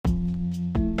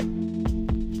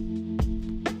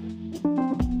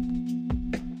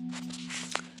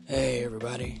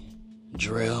everybody.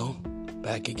 Drill,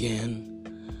 back again.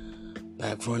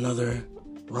 Back for another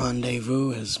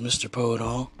rendezvous as Mr.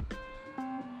 Poet-all.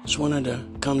 Just wanted to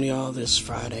come to y'all this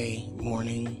Friday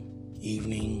morning,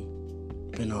 evening,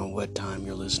 depending on what time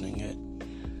you're listening at.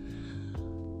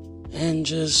 And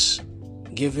just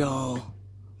give y'all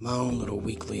my own little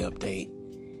weekly update.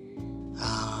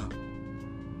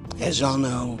 As y'all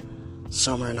know,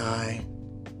 Summer and I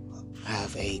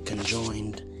have a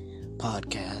conjoined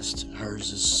podcast.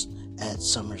 Hers is at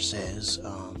Summer Says,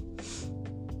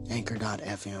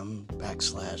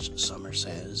 anchor.fm/Summer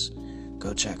Says.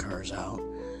 Go check hers out.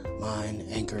 Mine,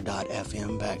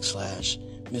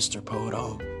 anchor.fm/Mr.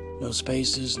 Poet-all. No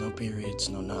spaces, no periods,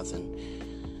 no nothing.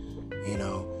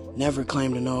 Never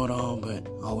claim to know it all, but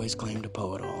always claim to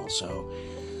poet all. So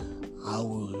I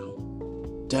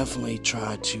will definitely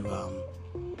try to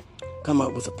come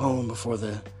up with a poem before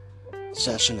the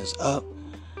session is up.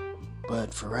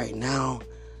 But for right now,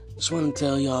 just want to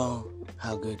tell y'all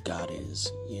how good God is.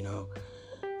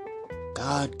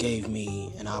 God gave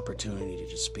me an opportunity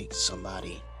to speak to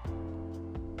somebody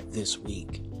this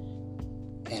week,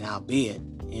 and albeit,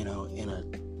 in a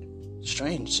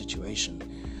strange situation,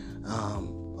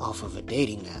 off of a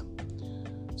dating app.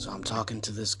 So I'm talking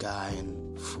to this guy,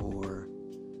 and for,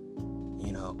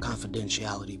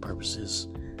 confidentiality purposes,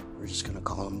 we're just going to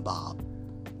call him Bob.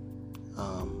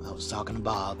 I was talking to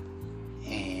Bob,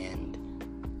 and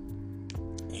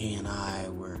he and I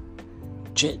were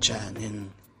chit-chatting,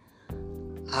 and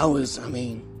I'm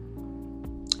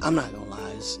not going to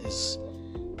lie,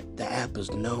 the app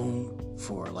is known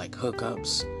for,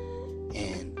 hookups,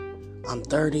 and I'm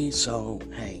 30, so,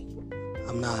 hey,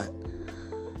 I'm not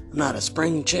a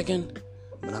spring chicken,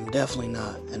 but I'm definitely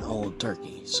not an old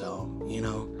turkey. So, you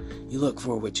look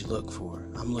for what you look for.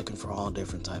 I'm looking for all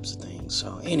different types of things.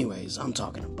 So, anyways, I'm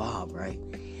talking to Bob, right?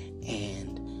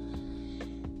 And,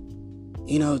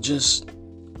 just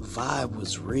vibe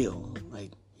was real.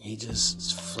 He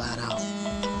just flat out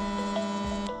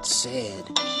said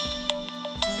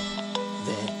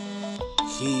that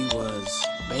he was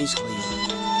basically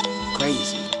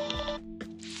crazy.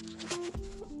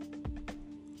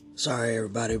 Sorry,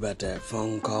 everybody, about that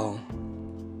phone call.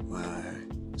 My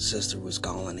sister was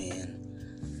calling in.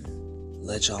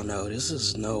 Let y'all know this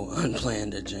is no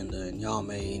unplanned agenda, and y'all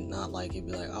may not like it,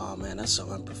 be like, oh man, that's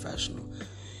so unprofessional.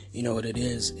 You know what it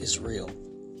is? It's real.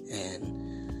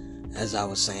 And as I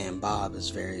was saying, Bob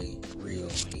is very real.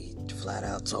 He flat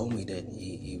out told me that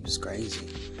he was crazy.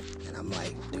 And I'm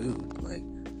like, dude,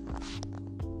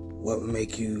 what would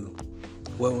make you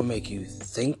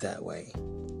think that way?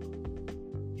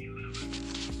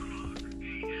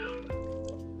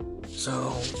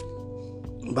 So,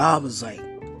 Bob was like,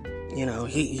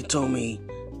 he told me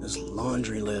this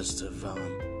laundry list of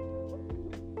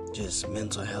just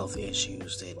mental health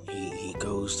issues that he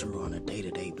goes through on a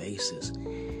day-to-day basis.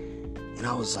 And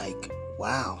I was like,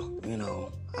 wow,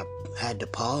 I had to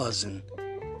pause and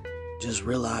just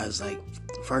realize,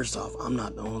 first off, I'm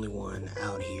not the only one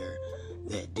out here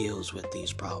that deals with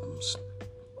these problems.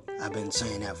 I've been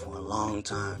saying that for a long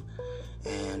time.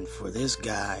 And for this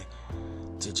guy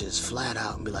to just flat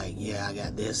out and be like, yeah, I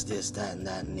got this, that, and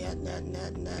that, and that, and that, and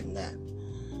that, and that, and that.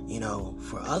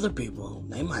 For other people,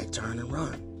 they might turn and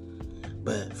run.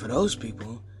 But for those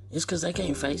people, it's because they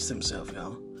can't face themselves,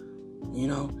 y'all.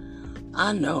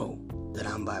 I know that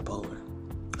I'm bipolar.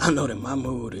 I know that my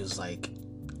mood is like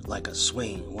a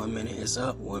swing. 1 minute it's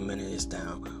up, 1 minute it's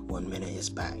down, 1 minute it's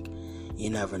back. You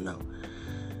never know.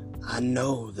 I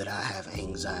know that I have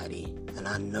anxiety, and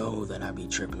I know that I be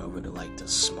tripping over the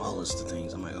smallest of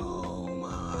things. I'm like, oh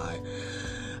my,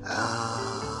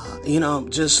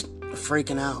 just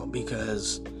freaking out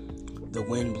because the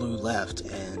wind blew left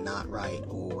and not right,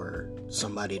 or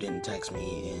somebody didn't text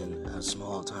me in a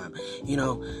small time.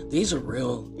 These are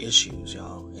real issues,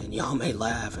 y'all, and y'all may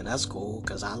laugh, and that's cool,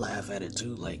 because I laugh at it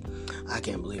too. I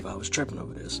can't believe I was tripping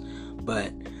over this,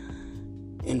 but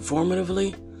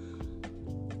informatively,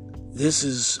 this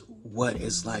is what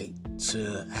it's like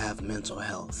to have mental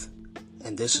health.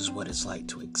 And this is what it's like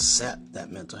to accept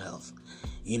that mental health.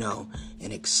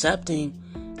 And accepting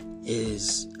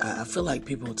is, I feel like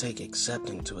people take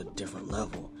accepting to a different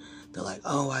level. They're like,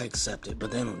 oh, I accept it,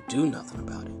 but they don't do nothing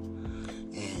about it.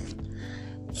 And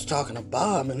I was talking to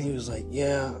Bob, and he was like,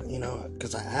 yeah,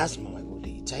 because I asked him, well, do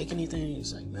you take anything?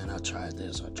 He's like, man, I tried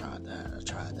this, I tried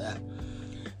that.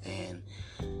 And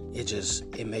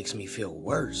it makes me feel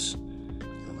worse. And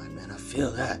I'm like, man, I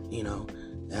feel that,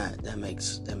 that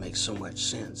makes so much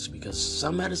sense, because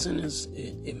some medicine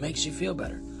it makes you feel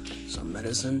better. Some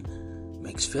medicine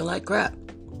makes you feel like crap.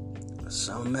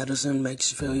 Some medicine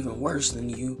makes you feel even worse than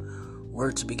you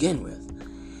were to begin with.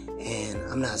 And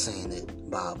I'm not saying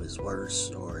that Bob is worse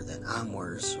or that I'm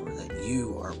worse or that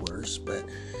you are worse, but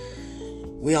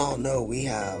we all know we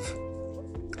have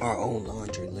our own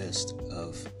laundry list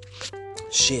of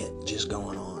shit just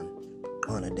going on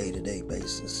a day-to-day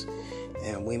basis.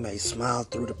 And we may smile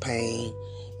through the pain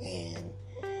and,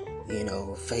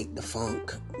 fake the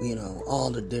funk,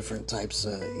 all the different types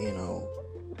of,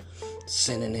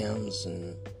 synonyms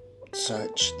and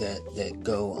such that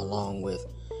go along with,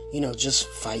 just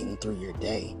fighting through your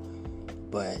day.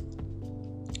 But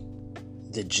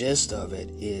the gist of it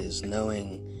is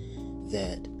knowing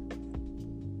that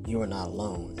you are not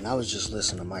alone. And I was just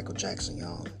listening to Michael Jackson,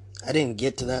 y'all. I didn't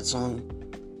get to that song,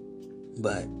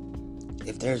 but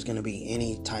if there's going to be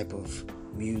any type of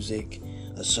music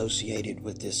associated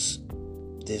with this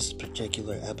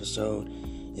particular episode,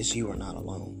 it's You Are Not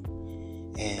Alone.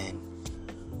 And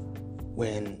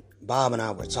when Bob and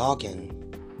I were talking,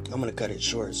 I'm going to cut it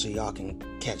short so y'all can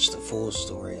catch the full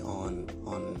story on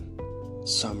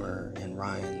Summer and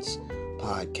Ryan's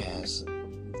podcast,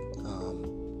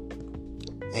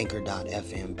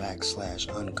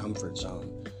 anchor.fm/uncomfort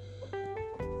zone.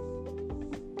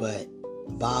 But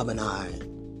Bob and I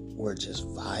were just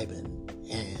vibing,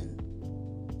 and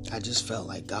I just felt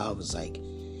like God was like,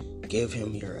 give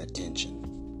him your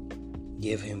attention,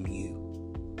 give him you.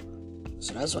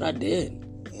 So that's what I did.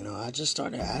 I just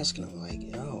started asking him, like,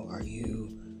 yo, are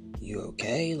you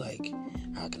okay? Like,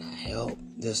 how can I help?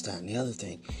 This, that, and the other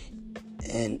thing.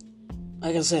 And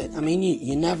like I said,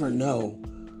 you never know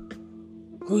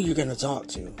who you're going to talk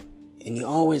to. And you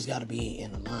always got to be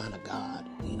in the line of God.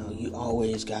 You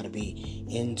always got to be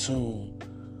in tune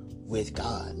with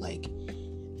God. Like,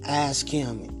 ask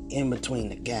him in between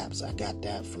the gaps. I got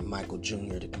that from Michael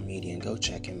Jr., the comedian. Go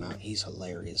check him out. He's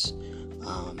hilarious.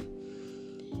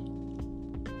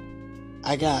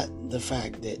 I got the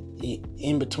fact that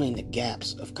in between the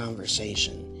gaps of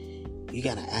conversation, you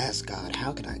got to ask God,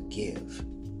 how can I give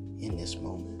in this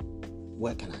moment?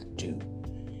 What can I do?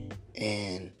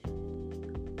 And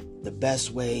the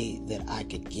best way that I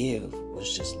could give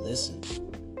was just listen.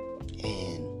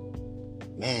 And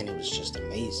man, it was just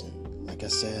amazing. Like I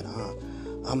said,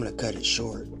 I'm going to cut it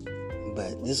short,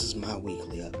 but this is my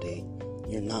weekly update.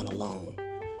 You're not alone.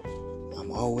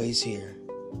 I'm always here.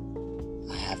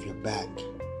 I have your back.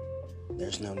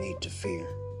 There's no need to fear.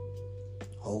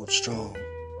 Hold strong.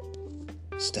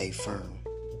 Stay firm.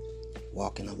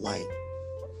 Walk in the light.